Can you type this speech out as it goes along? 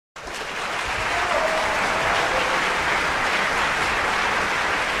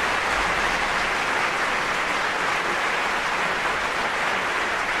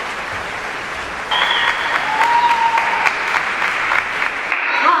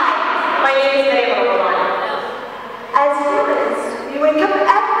My name is Maryam AL Ramadan. As humans, we wake up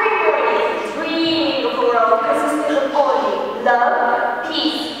every morning dreaming of a world consisting of only love,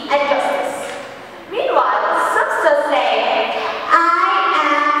 peace, and justice. Meanwhile, some still say, I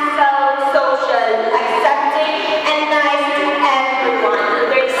am so social, accepting, and nice to everyone,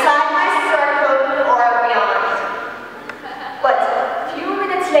 whether inside my circle or beyond. But a few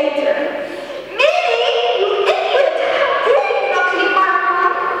minutes later, maybe, you idiot, how dare you not clean my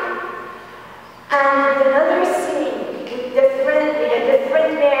room? And another scene with a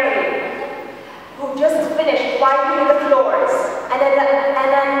different Mary, who just finished wiping the floors, and an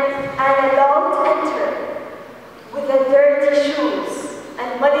adult entered with the dirty shoes, and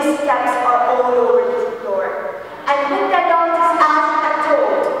muddy steps are all over the floor. And when the adult is asked and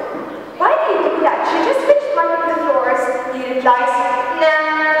told, why do you do that? She just finished wiping the floors. He replies,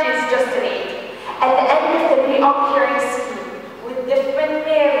 nah, she's just an aide. At the end of the reoccurring scene, with different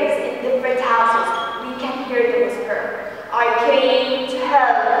Marys in different houses, we can hear the whisper, I came to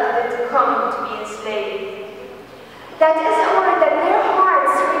hell than to come to be enslaved. That is a word that their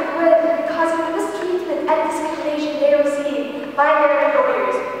hearts regret because of the mistreatment and discrimination they receive by their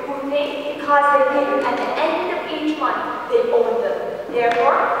employers, who think because they pay them at the end of each month, they own them.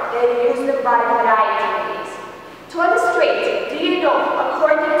 Therefore, they use them by a variety of ways. To illustrate, do you know,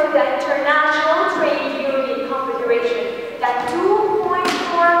 according to the International Trade Union Confederation, that 2.4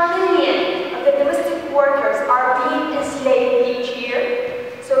 million of the domestic workers are being enslaved each year?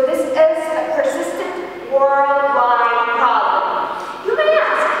 So this is a persistent worldwide problem. You may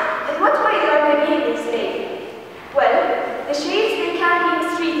ask, in what ways are they being enslaved? Well, the shapes they can be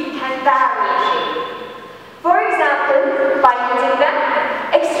mistreated can vary in shape. For example, by hitting them,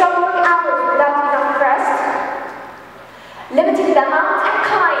 extra work hours without enough rest, limiting the amount and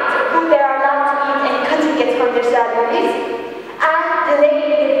kind of food they are allowed to eat and cutting it from their salaries, and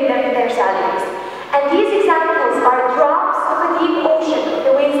delaying giving them their salaries. And these examples are drops of a deep ocean of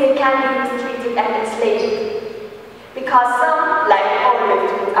the ways they can be mistreated and enslaved. Because some, like Olive,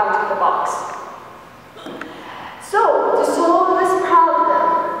 took out of the box. So, to solve this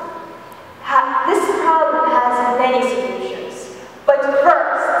problem has many solutions. But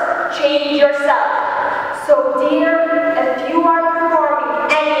first, change yourself. So, dear, if you are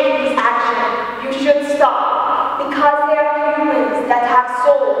performing any of these actions, you should stop. Because they are humans that have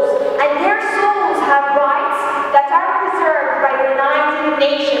souls, and their souls have rights that are preserved by the United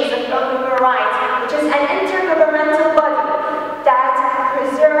Nations of Human Rights, which is an intergovernmental body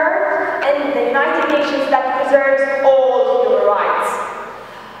that preserves all human rights.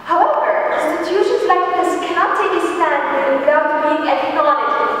 However, institutions like this cannot take a stand without being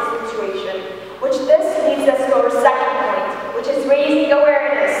acknowledged in this situation, which this leads us to our second point, which is raising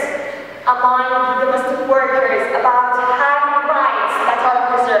awareness among domestic workers about having rights that are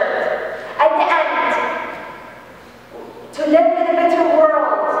preserved. At the end, to live in a better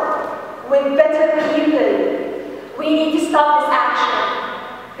world with better people, we need to stop this action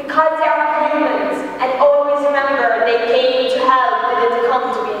because they are humans, and always remember they came